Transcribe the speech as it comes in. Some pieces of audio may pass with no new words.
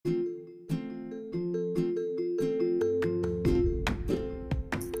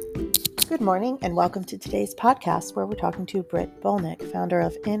Good morning and welcome to today's podcast where we're talking to Britt Bolnick, founder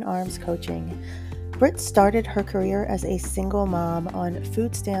of In Arms Coaching. Britt started her career as a single mom on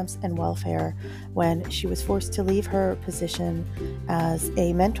food stamps and welfare when she was forced to leave her position as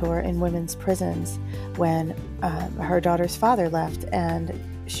a mentor in women's prisons when her daughter's father left and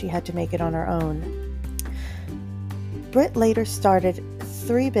she had to make it on her own. Britt later started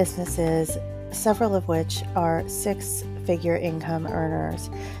 3 businesses, several of which are 6-figure income earners.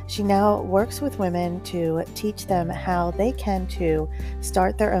 She now works with women to teach them how they can too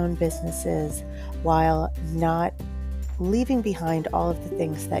start their own businesses while not leaving behind all of the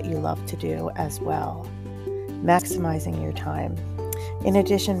things that you love to do as well, maximizing your time. In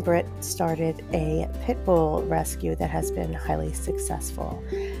addition, Britt started a pit bull rescue that has been highly successful.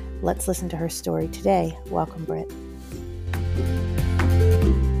 Let's listen to her story today. Welcome, Britt.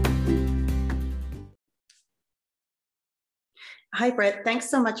 Hi, Britt. Thanks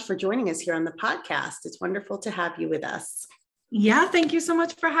so much for joining us here on the podcast. It's wonderful to have you with us. Yeah, thank you so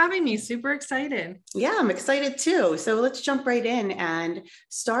much for having me. Super excited. Yeah, I'm excited too. So let's jump right in and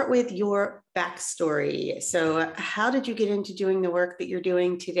start with your backstory. So how did you get into doing the work that you're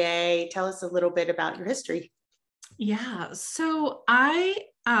doing today? Tell us a little bit about your history. Yeah, so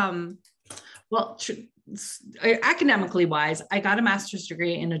academically wise, I got a master's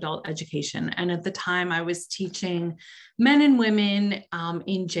degree in adult education. And at the time I was teaching men and women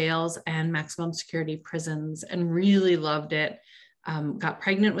in jails and maximum security prisons and really loved it. Got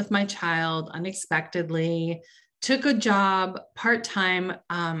pregnant with my child unexpectedly, took a job part-time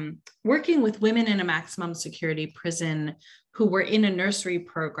working with women in a maximum security prison who were in a nursery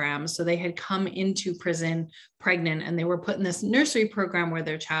program. So they had come into prison pregnant and they were put in this nursery program where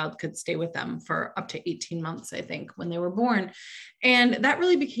their child could stay with them for up to 18 months, I think, when they were born. And that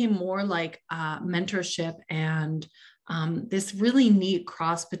really became more like mentorship and this really neat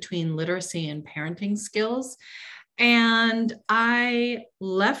cross between literacy and parenting skills. And I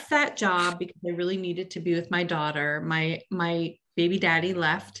left that job because I really needed to be with my daughter. My baby daddy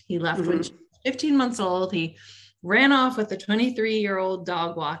left. He left when she was 15 months old. He ran off with a 23-year-old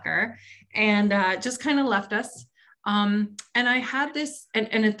dog walker and just kind of left us. And I had this,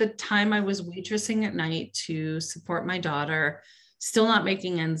 and at the time I was waitressing at night to support my daughter, still not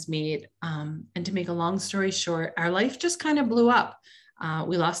making ends meet. And to make a long story short, our life just kind of blew up.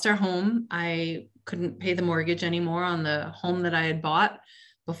 We lost our home. I couldn't pay the mortgage anymore on the home that I had bought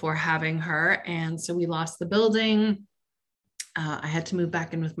before having her. And so we lost the building. I had to move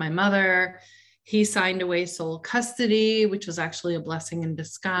back in with my mother. He signed away sole custody, which was actually a blessing in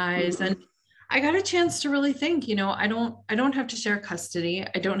disguise. And I got a chance to really think, I don't have to share custody.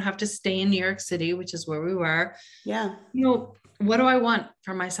 I don't have to stay in New York City, which is where we were. Yeah. What do I want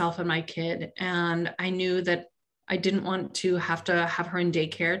for myself and my kid? And I knew that I didn't want to have her in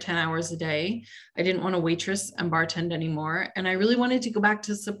daycare 10 hours a day. I didn't want to waitress and bartend anymore. And I really wanted to go back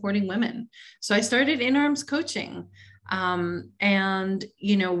to supporting women. So I started In Arms Coaching. And,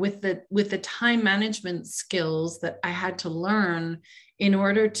 with the time management skills that I had to learn in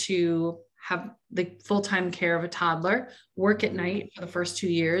order to have the full-time care of a toddler, work at night for the first 2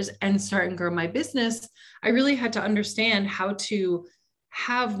 years and start and grow my business, I really had to understand how to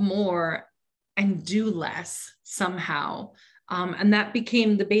have more and do less somehow. And that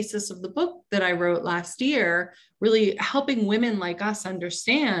became the basis of the book that I wrote last year, really helping women like us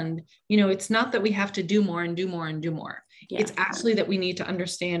understand, it's not that we have to do more and do more and do more. Yeah. It's actually that we need to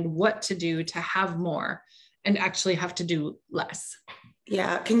understand what to do to have more and actually have to do less.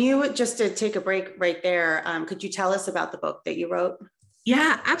 Yeah. Can you, just to take a break right there, could you tell us about the book that you wrote?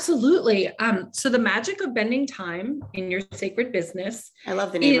 Yeah, absolutely. So The Magic of Bending Time in Your Sacred Business. I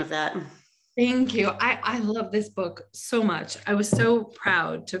love the name of that. Thank you. I love this book so much. I was so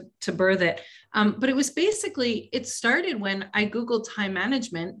proud to birth it. But it was basically, it started when I Googled time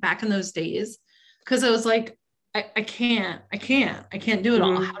management back in those days, because I was like, I can't do it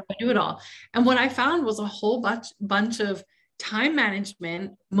all. How do I do it all? And what I found was a whole bunch of time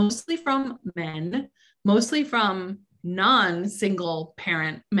management, mostly from men, mostly from non-single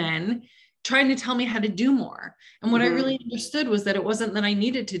parent men, trying to tell me how to do more. And what I really understood was that it wasn't that I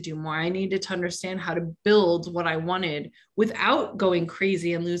needed to do more. I needed to understand how to build what I wanted without going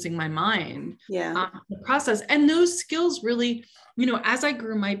crazy and losing my mind. Yeah. The process. And those skills really, as I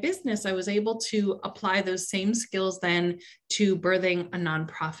grew my business, I was able to apply those same skills then to birthing a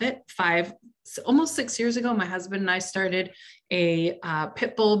nonprofit. Almost 6 years ago, my husband and I started a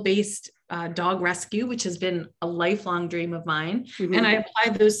pit bull based dog rescue, which has been a lifelong dream of mine. And I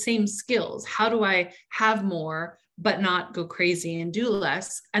applied those same skills. How do I have more, but not go crazy and do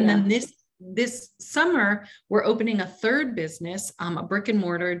less? And then this this summer, we're opening a third business, a brick and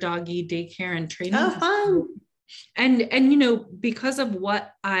mortar doggy daycare and training. Oh, fun. And, you know, because of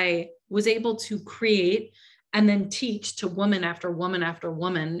what I was able to create and then teach to woman after woman after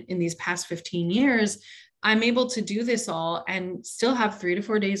woman in these past 15 years, I'm able to do this all and still have 3 to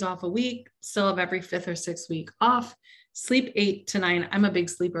 4 days off a week, still have every 5th or 6th week off, sleep 8 to 9. I'm a big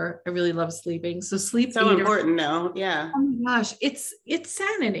sleeper. I really love sleeping. So sleep so important though. Yeah. Oh my gosh, it's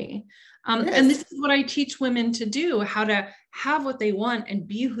sanity. Yes. And this is what I teach women to do, how to have what they want and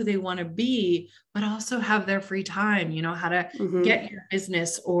be who they want to be, but also have their free time, you know, how to get your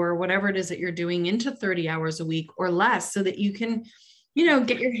business or whatever it is that you're doing into 30 hours a week or less so that you can, you know,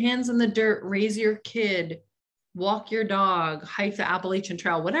 get your hands in the dirt, raise your kid, walk your dog, hike the Appalachian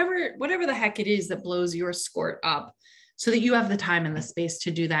Trail, whatever the heck it is that blows your sport up, so that you have the time and the space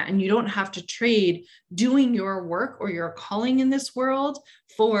to do that. And you don't have to trade doing your work or your calling in this world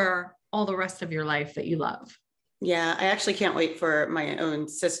for all the rest of your life that you love. Yeah, I actually can't wait for my own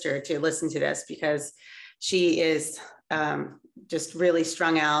sister to listen to this, because she is just really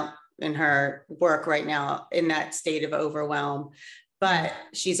strung out in her work right now, in that state of overwhelm. But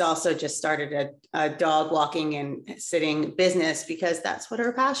she's also just started a dog walking and sitting business, because that's what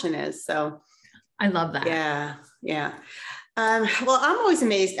her passion is. So I love that. Yeah. Yeah. Well, I'm always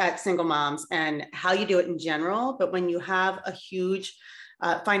amazed at single moms and how you do it in general, but when you have a huge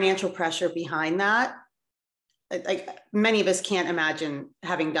financial pressure behind that, like many of us can't imagine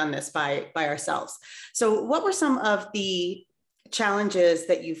having done this by ourselves. So what were some of the challenges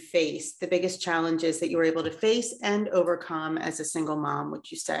that you faced, the biggest challenges that you were able to face and overcome as a single mom, would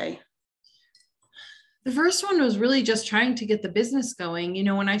you say? The first one was really just trying to get the business going. You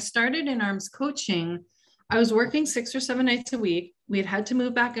know, when I started In Arms Coaching, I was working 6 or 7 nights a week. We had to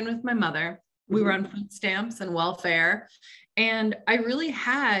move back in with my mother. We were on food stamps and welfare. And I really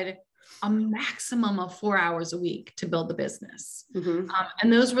had a maximum of 4 hours a week to build the business.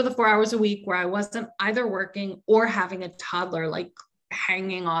 And those were the 4 hours a week where I wasn't either working or having a toddler like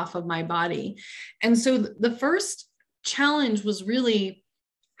hanging off of my body. And so the first challenge was really,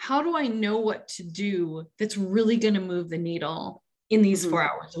 how do I know what to do that's really going to move the needle in these 4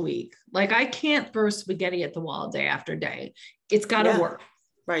 hours a week? Like, I can't throw spaghetti at the wall day after day. It's got to work.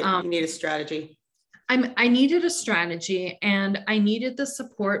 Right. You need a strategy. I needed a strategy, and I needed the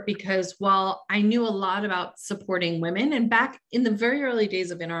support, because while I knew a lot about supporting women, and back in the very early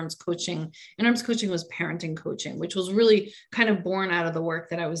days of In Arms Coaching was parenting coaching, which was really kind of born out of the work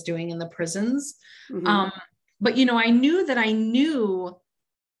that I was doing in the prisons. But, you know, I knew that I knew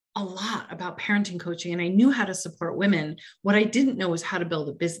a lot about parenting coaching and I knew how to support women. What I didn't know was how to build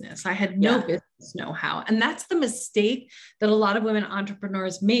a business. I had no business know-how. And that's the mistake that a lot of women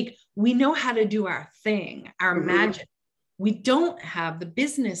entrepreneurs make. We know how to do our thing, our magic. We don't have the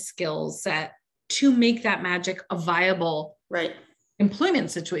business skills set to make that magic a viable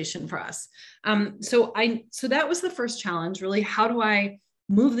employment situation for us. So that was the first challenge, really. How do I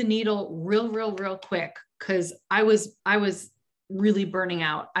move the needle real quick? Because I was really burning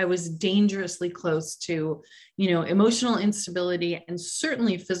out. I was dangerously close to, you know, emotional instability and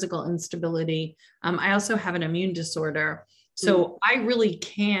certainly physical instability. I also have an immune disorder. So I really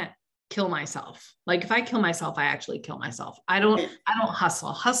can't kill myself. Like, if I kill myself, I actually kill myself. I don't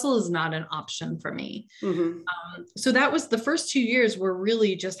hustle. Hustle is not an option for me. So that was the first 2 years were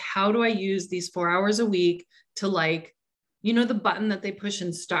really just, how do I use these 4 hours a week to, like, you know, the button that they push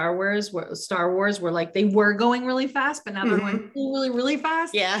in Star Wars, where like they were going really fast, but now they're going really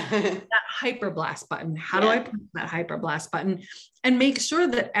fast. That hyper blast button. How do I push that hyper blast button and make sure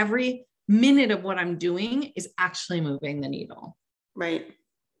that every minute of what I'm doing is actually moving the needle? Right.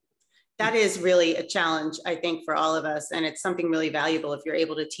 That is really a challenge, I think, for all of us. And it's something really valuable if you're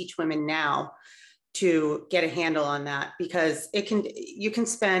able to teach women now to get a handle on that, because you can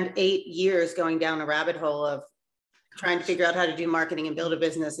spend 8 years going down a rabbit hole of trying to figure out how to do marketing and build a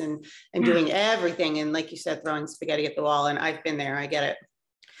business and doing everything. And like you said, throwing spaghetti at the wall. And I've been there, I get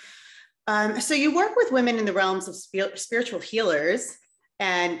it. So you work with women in the realms of spiritual healers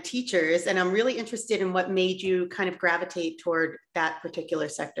and teachers. And I'm really interested in what made you kind of gravitate toward that particular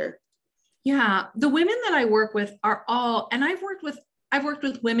sector. Yeah. The women that I work with are all, and I've worked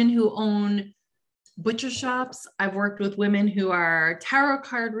with women who own butcher shops. I've worked with women who are tarot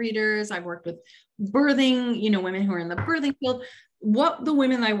card readers. I've worked with birthing, you know, women who are in the birthing field. What the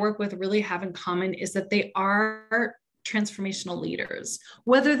women I work with really have in common is that they are transformational leaders.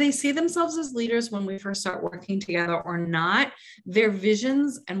 Whether they see themselves as leaders when we first start working together or not, their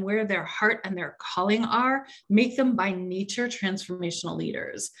visions and where their heart and their calling are make them by nature transformational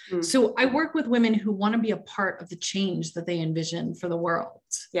leaders. So I work with women who want to be a part of the change that they envision for the world.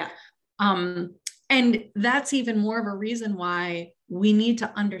 And that's even more of a reason why we need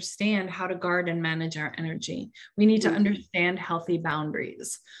to understand how to guard and manage our energy. We need to understand healthy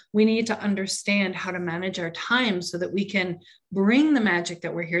boundaries. We need to understand how to manage our time so that we can bring the magic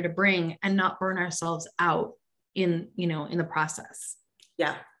that we're here to bring and not burn ourselves out in the process.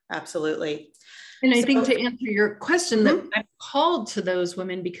 Yeah, absolutely. And I think to answer your question, that I'm called to those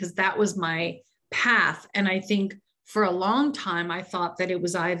women because that was my path. And I think for a long time, I thought that it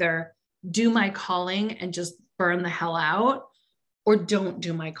was either do my calling and just burn the hell out, or don't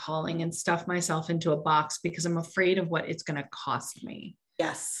do my calling and stuff myself into a box because I'm afraid of what it's going to cost me.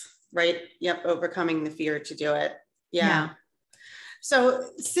 Yes. Right. Yep. Overcoming the fear to do it. Yeah. So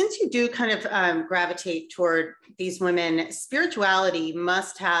since you do kind of gravitate toward these women, spirituality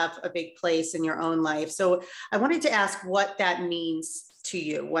must have a big place in your own life. So I wanted to ask what that means to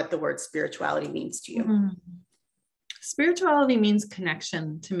you, what the word spirituality means to you. Spirituality means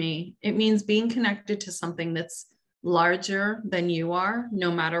connection to me. It means being connected to something that's larger than you are,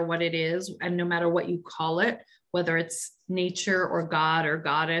 no matter what it is, and no matter what you call it, whether it's nature or God or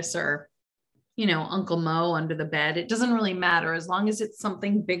goddess or, Uncle Mo under the bed. It doesn't really matter as long as it's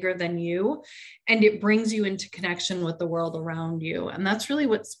something bigger than you and it brings you into connection with the world around you. And that's really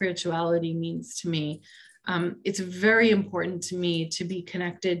what spirituality means to me. It's very important to me to be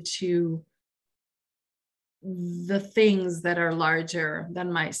connected to the things that are larger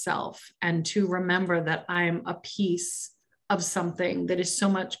than myself and to remember that I'm a piece of something that is so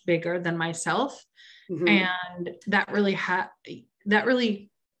much bigger than myself. And that really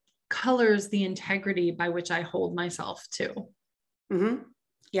colors the integrity by which I hold myself to.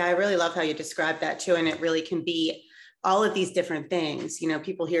 Yeah, I really love how you describe that too. And it really can be all of these different things.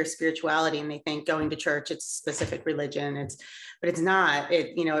 People hear spirituality and they think going to church, it's a specific religion. But it's not.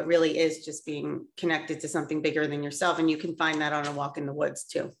 It really is just being connected to something bigger than yourself. And you can find that on a walk in the woods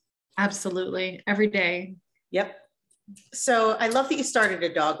too. Absolutely. Every day. Yep. So I love that you started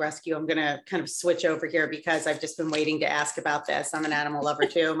a dog rescue. I'm going to kind of switch over here because I've just been waiting to ask about this. I'm an animal lover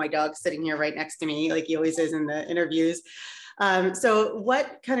too. My dog's sitting here right next to me, like he always is in the interviews. So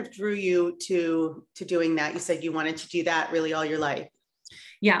what kind of drew you to doing that? You said you wanted to do that really all your life.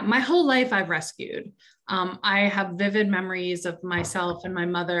 Yeah, my whole life I've rescued. I have vivid memories of myself and my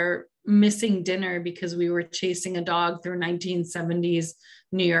mother missing dinner because we were chasing a dog through 1970s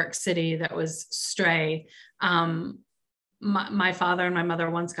New York City that was stray. My father and my mother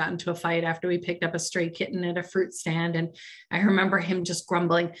once got into a fight after we picked up a stray kitten at a fruit stand. And I remember him just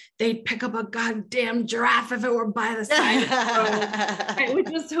grumbling, they'd pick up a goddamn giraffe if it were by the side of the road, which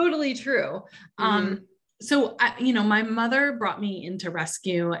was totally true. So, my mother brought me into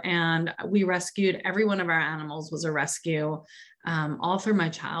rescue and we rescued every one of our animals was a rescue, all through my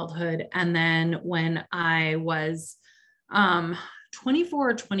childhood. And then when I was 24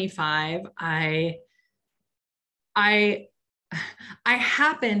 or 25, I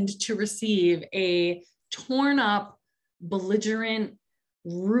happened to receive a torn up, belligerent,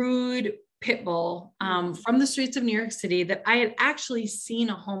 rude pit bull from the streets of New York City that I had actually seen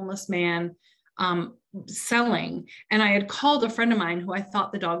a homeless man selling. And I had called a friend of mine who I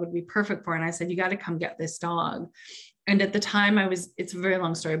thought the dog would be perfect for. And I said, you got to come get this dog. And at the time it's a very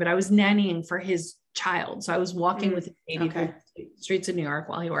long story, but I was nannying for his child. So I was walking with his baby through the streets of New York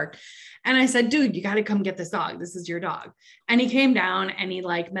while he worked. And I said, dude, you got to come get this dog. This is your dog. And he came down and he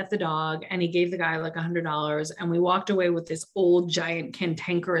met the dog and he gave the guy $100. And we walked away with this old giant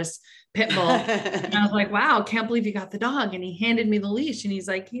cantankerous pit bull. And I was like, wow, can't believe you got the dog. And he handed me the leash and he's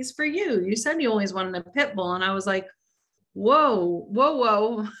like, he's for you. You said you always wanted a pit bull. And I was like,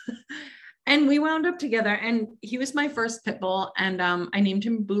 whoa. And we wound up together and he was my first pit bull. And I named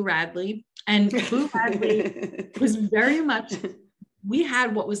him Boo Radley. And Boo Radley was very much, we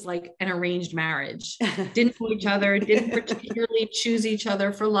had what was like an arranged marriage. Didn't know each other, didn't particularly choose each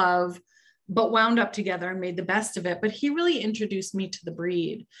other for love, but wound up together and made the best of it. But he really introduced me to the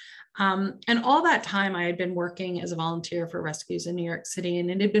breed. And all that time I had been working as a volunteer for rescues in New York City. And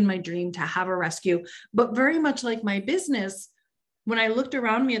it had been my dream to have a rescue, but very much like my business, when I looked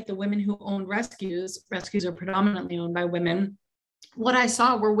around me at the women who owned rescues are predominantly owned by women. What I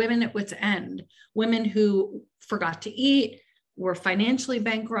saw were women at wit's end, women who forgot to eat, were financially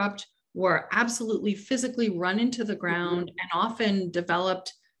bankrupt, were absolutely physically run into the ground, and often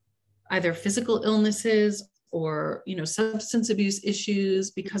developed either physical illnesses or, substance abuse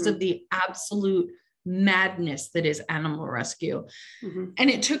issues because of the absolute madness that is animal rescue. And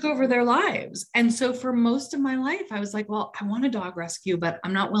it took over their lives. And so for most of my life, I was like, well, I want a dog rescue, but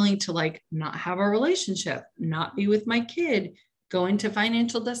I'm not willing to not have a relationship, not be with my kid, go into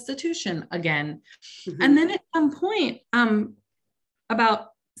financial destitution again. And then at some point, about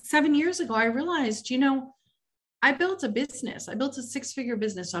 7 years ago, I realized, I built a business. I built a 6-figure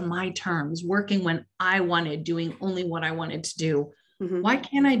business on my terms, working when I wanted, doing only what I wanted to do. Mm-hmm. Why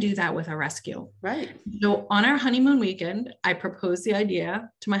can't I do that with a rescue? Right. So on our honeymoon weekend, I proposed the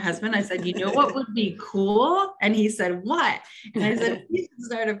idea to my husband. I said, you know what would be cool? And he said, what? And I said, we should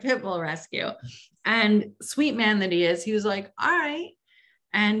start a pit bull rescue. And sweet man that he is, he was like, all right.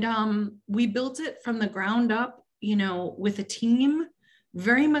 And we built it from the ground up, with a team,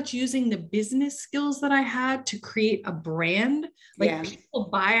 very much using the business skills that I had to create a brand. Like people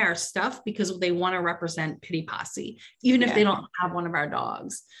buy our stuff because they want to represent Pity Posse, even if they don't have one of our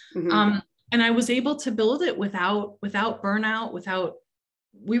dogs. Mm-hmm. And I was able to build it without burnout,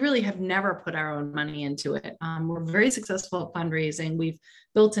 we really have never put our own money into it. We're very successful at fundraising. We've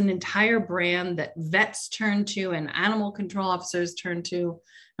built an entire brand that vets turn to and animal control officers turn to.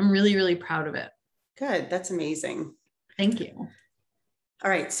 I'm really, really proud of it. Good. That's amazing. Thank you. All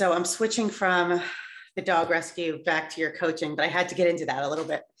right. So I'm switching from the dog rescue back to your coaching, but I had to get into that a little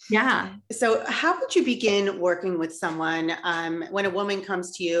bit. Yeah. So how would you begin working with someone when a woman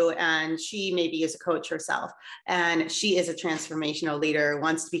comes to you and she maybe is a coach herself and she is a transformational leader,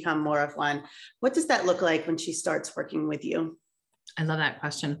 wants to become more of one? What does that look like when she starts working with you? I love that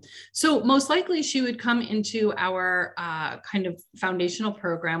question. So most likely she would come into our kind of foundational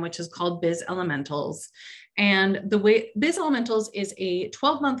program, which is called Biz Elementals. And the way Biz Elementals is a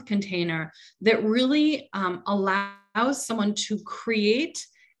 12-month container that really allows someone to create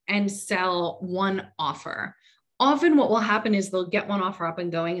and sell one offer. Often what will happen is they'll get one offer up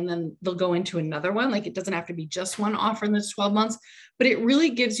and going, and then they'll go into another one. Like it doesn't have to be just one offer in this 12 months, but it really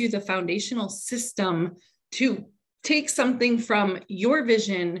gives you the foundational system to take something from your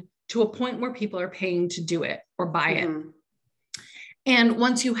vision to a point where people are paying to do it or buy it. And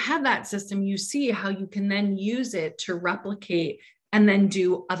once you have that system, you see how you can then use it to replicate and then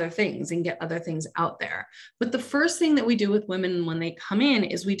do other things and get other things out there. But the first thing that we do with women when they come in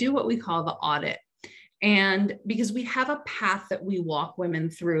is we do what we call the audit. And because we have a path that we walk women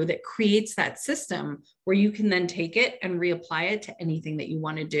through that creates that system where you can then take it and reapply it to anything that you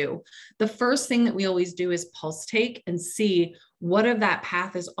want to do. The first thing that we always do is pulse take and see what of that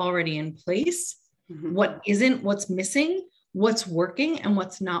path is already in place, what isn't, what's missing, what's working and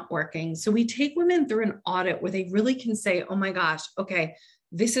what's not working. So we take women through an audit where they really can say, oh my gosh, okay,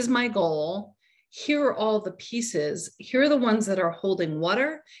 this is my goal. Here are all the pieces. Here are the ones that are holding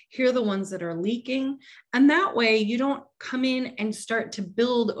water. Here are the ones that are leaking. And that way you don't come in and start to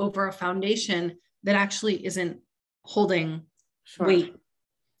build over a foundation that actually isn't holding weight,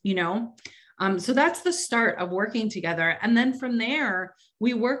 So that's the start of working together. And then from there,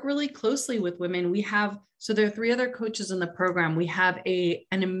 we work really closely with women. So there are 3 other coaches in the program. We have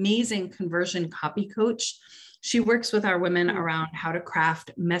an amazing conversion copy coach. She works with our women around how to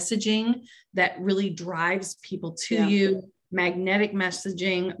craft messaging that really drives people to you, magnetic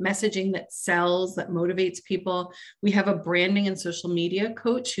messaging that sells, that motivates people. We have a branding and social media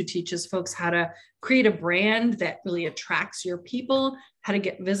coach who teaches folks how to create a brand that really attracts your people, how to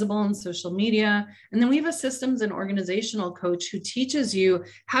get visible on social media. And then we have a systems and organizational coach who teaches you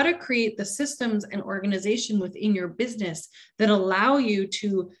how to create the systems and organization within your business that allow you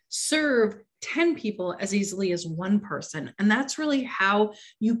to serve 10 people as easily as one person. And that's really how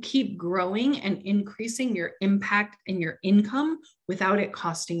you keep growing and increasing your impact and your income without it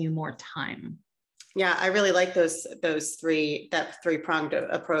costing you more time. Yeah, I really like that 3-pronged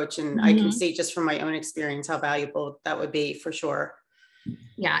approach. And I can see just from my own experience how valuable that would be for sure.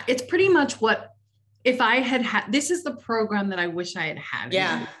 Yeah, it's pretty much if I had this is the program that I wish I had had.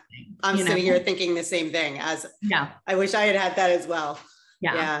 Yeah, I'm sitting here thinking the same thing I wish I had had that as well.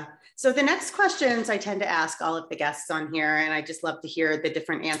 Yeah. So the next questions I tend to ask all of the guests on here, and I just love to hear the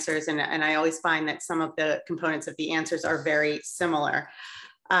different answers. And I always find that some of the components of the answers are very similar.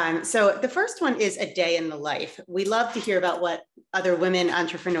 So the first one is a day in the life. We love to hear about what other women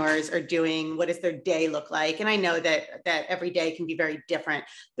entrepreneurs are doing. What does their day look like? And I know that every day can be very different,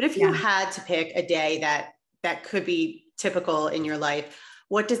 but if you had to pick a day that could be typical in your life,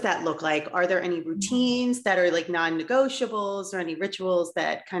 what does that look like? Are there any routines that are like non-negotiables or any rituals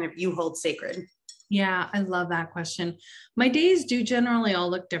that kind of you hold sacred? Yeah, I love that question. My days do generally all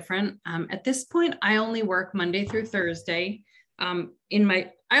look different. At this point, I only work Monday through Thursday.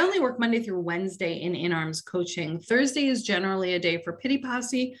 I only work Monday through Wednesday in arms coaching. Thursday is generally a day for Pity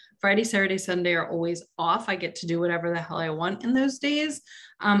Posse. Friday, Saturday, Sunday are always off. I get to do whatever the hell I want in those days.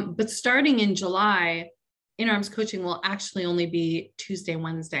 But starting in July, in arms coaching will actually only be Tuesday,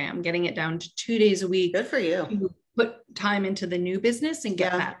 Wednesday. I'm getting it down to 2 days a week. Good for you. put time into the new business and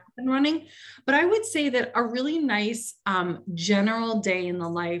get Yeah. that up and running. But I would say that a really nice general day in the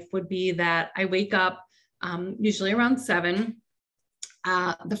life would be that I wake up usually around 7.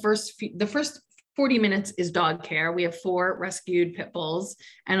 The first 40 minutes is dog care. We have 4 rescued pit bulls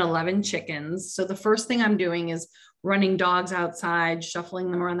and 11 chickens. So the first thing I'm doing is running dogs outside,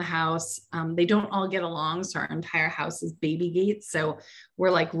 shuffling them around the house. They don't all get along, so our entire house is baby gates. So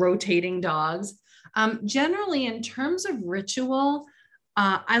we're like rotating dogs. Generally, in terms of ritual,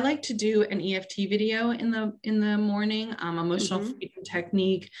 I like to do an EFT video in the morning, emotional freedom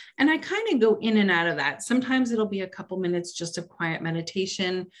technique, and I kind of go in and out of that. Sometimes it'll be a couple minutes just of quiet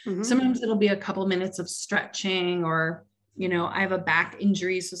meditation. Sometimes it'll be a couple minutes of stretching, or I have a back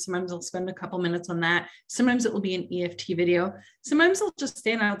injury, so sometimes I'll spend a couple minutes on that. Sometimes it will be an EFT video. Sometimes I'll just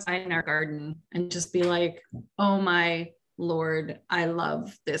stand outside in our garden and just be like, oh my Lord, I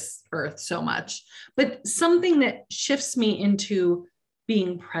love this earth so much. But something that shifts me into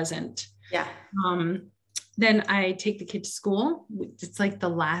being present. Yeah. Then I take the kid to school. It's like the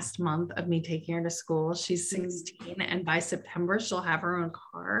last month of me taking her to school. She's 16, and by September she'll have her own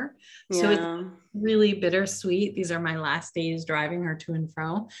car. So it's really bittersweet. These are my last days driving her to and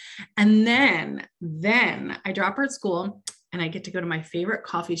fro. And then I drop her at school and I get to go to my favorite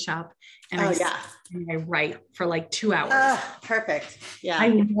coffee shop and I write for like 2 hours. Perfect. Yeah. I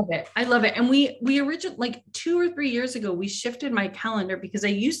love it. I love it. And we originally, like 2 or 3 years ago, we shifted my calendar because I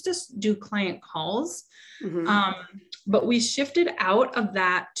used to do client calls. But we shifted out of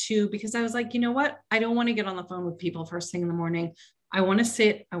that because I was like, you know what? I don't want to get on the phone with people first thing in the morning. I want to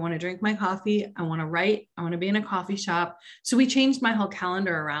sit, I want to drink my coffee, I want to write, I want to be in a coffee shop. So we changed my whole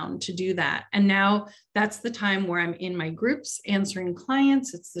calendar around to do that. And now that's the time where I'm in my groups answering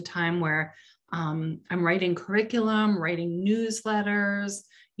clients. It's the time where I'm writing curriculum, writing newsletters,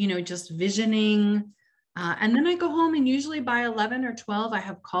 just visioning. And then I go home, and usually by 11 or 12, I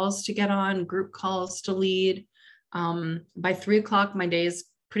have calls to get on, group calls to lead. By 3 o'clock, my day is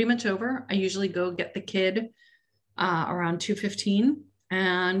pretty much over. I usually go get the kid around 2:15.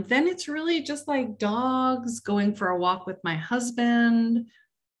 And then it's really just like dogs, going for a walk with my husband,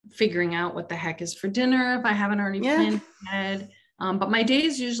 figuring out what the heck is for dinner if I haven't already planned ahead. But my day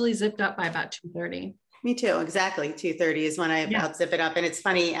is usually zipped up by about 2:30. Me too. Exactly. 2:30 is when I about zip it up. And it's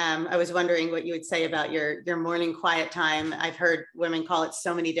funny. I was wondering what you would say about your morning quiet time. I've heard women call it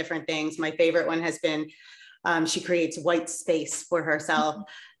so many different things. My favorite one has been, she creates white space for herself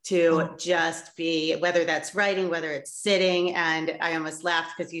to just be, whether that's writing, whether it's sitting. And I almost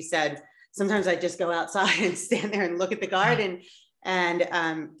laughed because you said, sometimes I just go outside and stand there and look at the garden.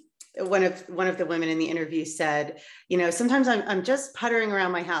 And one of the women in the interview said, sometimes I'm just puttering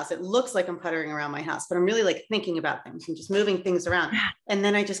around my house. It looks like I'm puttering around my house, but I'm really like thinking about things and just moving things around. And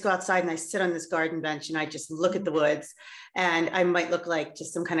then I just go outside and I sit on this garden bench and I just look at the woods, and I might look like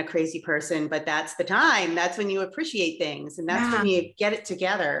just some kind of crazy person, but that's the time. That's when you appreciate things. And that's when you get it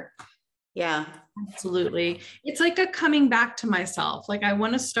together. Yeah, absolutely. It's like a coming back to myself. Like I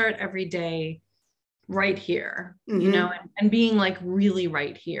want to start every day right here, and being like really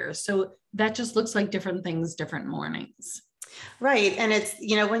right here. So that just looks like different things, different mornings. Right. And it's,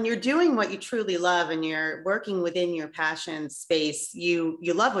 when you're doing what you truly love and you're working within your passion space, you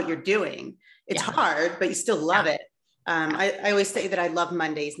love what you're doing. It's hard, but you still love it. I always say that I love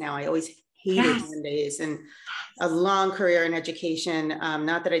Mondays now. I always hated Mondays, and a long career in education.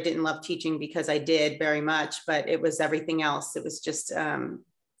 Not that I didn't love teaching, because I did very much, but it was everything else. It was just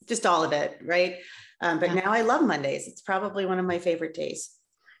all of it. Right. But now I love Mondays. It's probably one of my favorite days.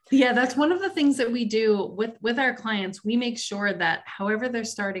 Yeah, that's one of the things that we do with our clients. We make sure that however they're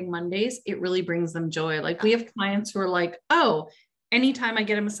starting Mondays, it really brings them joy. Like we have clients who are like, oh, anytime I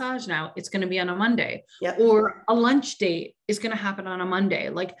get a massage now, it's going to be on a Monday, or a lunch date is going to happen on a Monday.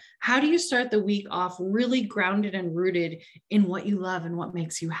 Like, how do you start the week off really grounded and rooted in what you love and what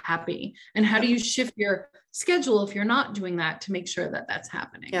makes you happy? And how do you shift your schedule if you're not doing that to make sure that that's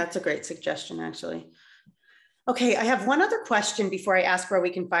happening? Yeah, that's a great suggestion, actually. Okay, I have one other question before I ask where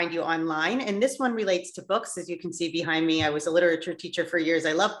we can find you online. And this one relates to books. As you can see behind me, I was a literature teacher for years.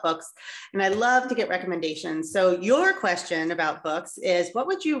 I love books and I love to get recommendations. So your question about books is, what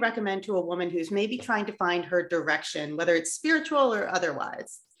would you recommend to a woman who's maybe trying to find her direction, whether it's spiritual or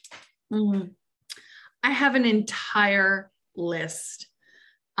otherwise? I have an entire list.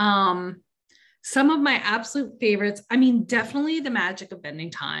 Some of my absolute favorites, definitely The Magic of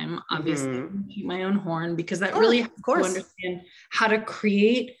Bending Time, obviously, keep my own horn, because that really helps you understand how to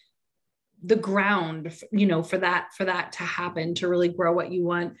create the ground, for that to happen, to really grow what you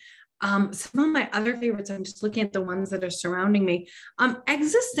want. Some of my other favorites, I'm just looking at the ones that are surrounding me.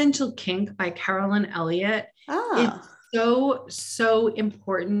 Existential Kink by Carolyn Elliott. It's Ah, so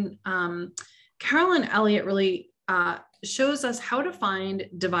important. Carolyn Elliott really shows us how to find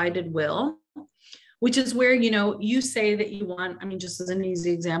divided will, which is where, you say that you want, I mean, just as an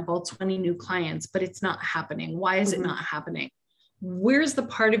easy example, 20 new clients, but it's not happening. Why is it not happening? Where's the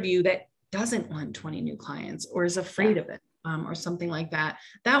part of you that doesn't want 20 new clients or is afraid of it, or something like that?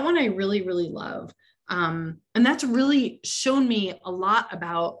 That one I really, really love. And that's really shown me a lot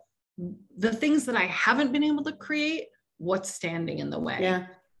about the things that I haven't been able to create, what's standing in the way. Yeah.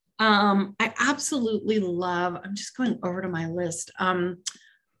 I absolutely love, I'm just going over to my list.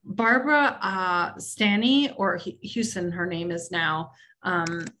 Barbara Stanny, or Houston, her name is now.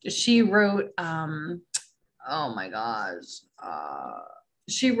 She wrote, oh my gosh,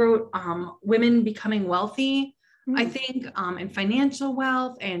 she wrote Women Becoming Wealthy, I think, and financial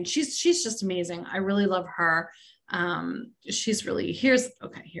wealth. And she's just amazing. I really love her. She's really, here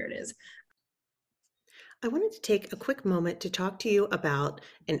it is. I wanted to take a quick moment to talk to you about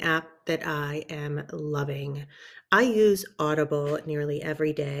an app that I am loving. I use Audible nearly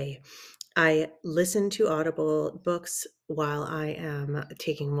every day. I listen to Audible books while I am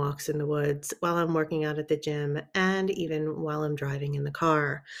taking walks in the woods, while I'm working out at the gym, and even while I'm driving in the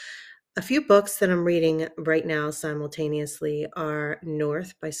car. A few books that I'm reading right now simultaneously are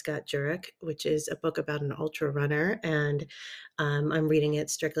North by Scott Jurek, which is a book about an ultra runner, and I'm reading it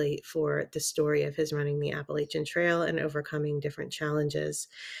strictly for the story of his running the Appalachian Trail and overcoming different challenges.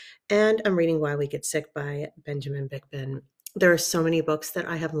 And I'm reading Why We Get Sick by Benjamin Bickman. There are so many books that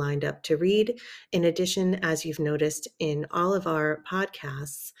I have lined up to read. In addition, as you've noticed in all of our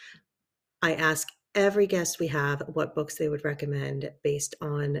podcasts, I ask every guest we have what books they would recommend based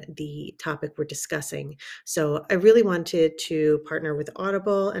on the topic we're discussing. So I really wanted to partner with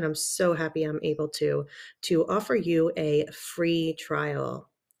Audible, and I'm so happy I'm able to offer you a free trial.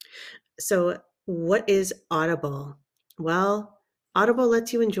 So what is Audible? Well, Audible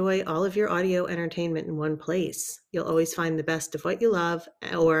lets you enjoy all of your audio entertainment in one place. You'll always find the best of what you love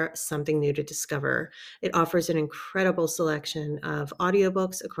or something new to discover. It offers an incredible selection of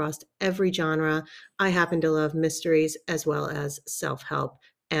audiobooks across every genre. I happen to love mysteries as well as self-help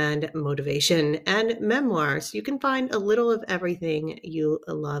and motivation and memoirs. You can find a little of everything you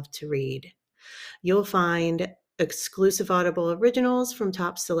love to read. You'll find exclusive Audible originals from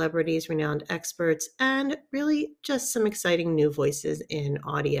top celebrities, renowned experts, and really just some exciting new voices in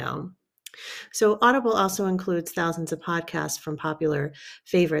audio. So Audible also includes thousands of podcasts from popular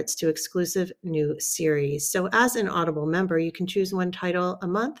favorites to exclusive new series. So as an Audible member, you can choose one title a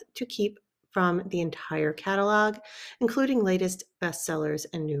month to keep from the entire catalog, including latest bestsellers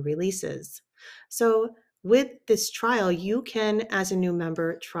and new releases. So with this trial, you can, as a new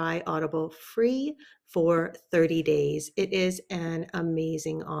member, try Audible free for 30 days. It is an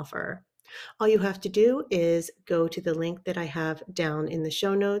amazing offer. All you have to do is go to the link that I have down in the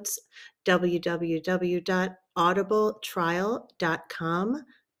show notes,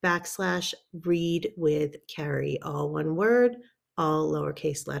 www.audibletrial.com/read with Carrie, all one word, all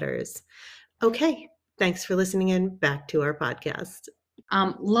lowercase letters. Okay, thanks for listening in. Back to our podcast.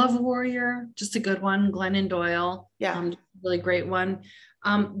 Love Warrior, just a good one. Glennon Doyle, really great one.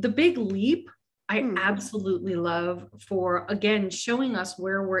 The Big Leap, I absolutely love, for, again, showing us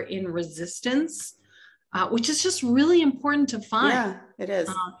where we're in resistance, which is just really important to find. Yeah, it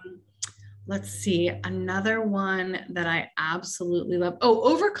is. Let's see, another one that I absolutely love.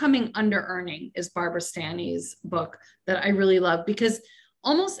 Oh, Overcoming Under-Earning is Barbara Stanny's book that I really love, because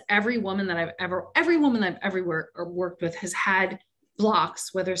almost every woman that I've ever worked with has had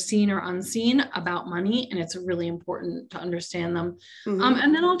blocks, whether seen or unseen, about money, and it's really important to understand them.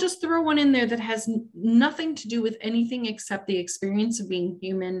 And then I'll just throw one in there that has nothing to do with anything except the experience of being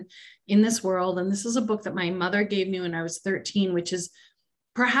human in this world. And this is a book that my mother gave me when I was 13, which is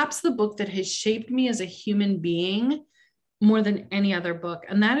perhaps the book that has shaped me as a human being more than any other book.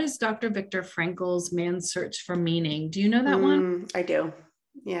 And that is Dr. Viktor Frankl's Man's Search for Meaning. Do you know that one? I do.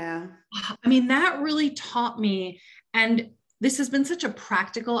 Yeah. I mean, that really taught me, and this has been such a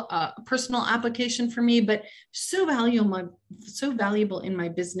practical, personal application for me, but so valuable in my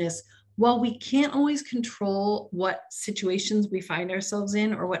business. While we can't always control what situations we find ourselves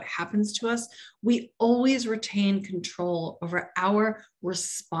in or what happens to us, we always retain control over our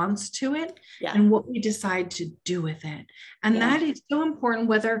response to it and what we decide to do with it. And that is so important,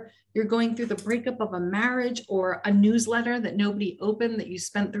 whether you're going through the breakup of a marriage or a newsletter that nobody opened that you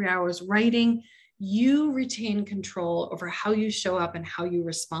spent 3 hours writing. You retain control over how you show up and how you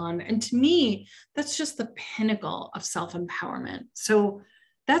respond. And to me, that's just the pinnacle of self-empowerment. So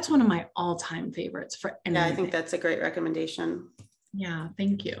that's one of my all-time favorites for anything. Yeah, I think that's a great recommendation. Yeah,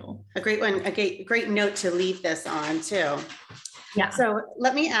 thank you. A great one, a great note to leave this on too. Yeah. So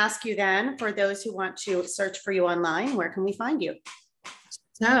let me ask you then, for those who want to search for you online, where can we find you?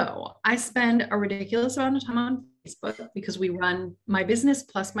 So I spend a ridiculous amount of time on Facebook because we run my business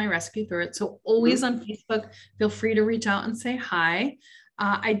plus my rescue through it. So always on Facebook, feel free to reach out and say hi.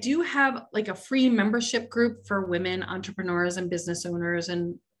 I do have like a free membership group for women entrepreneurs and business owners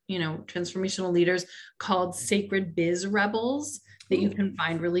and, you know, transformational leaders called Sacred Biz Rebels that you can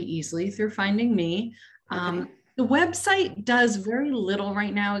find really easily through finding me. Okay. The website does very little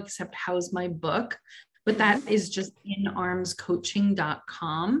right now except house my book, but that is just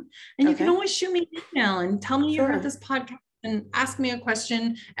inarmscoaching.com. And you can always shoot me an email and tell me you heard this podcast and ask me a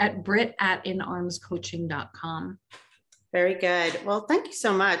question at Britt@inarmscoaching.com. Very good. Well, thank you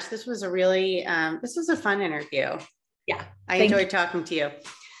so much. This was a really, this was a fun interview. Yeah. I enjoyed talking to you.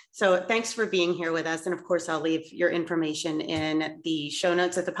 So thanks for being here with us. And of course, I'll leave your information in the show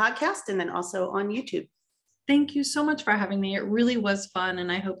notes of the podcast and then also on YouTube. Thank you so much for having me. It really was fun.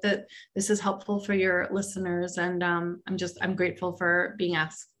 And I hope that this is helpful for your listeners. And I'm grateful for being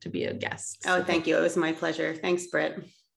asked to be a guest. Oh, thank you. It was my pleasure. Thanks, Britt.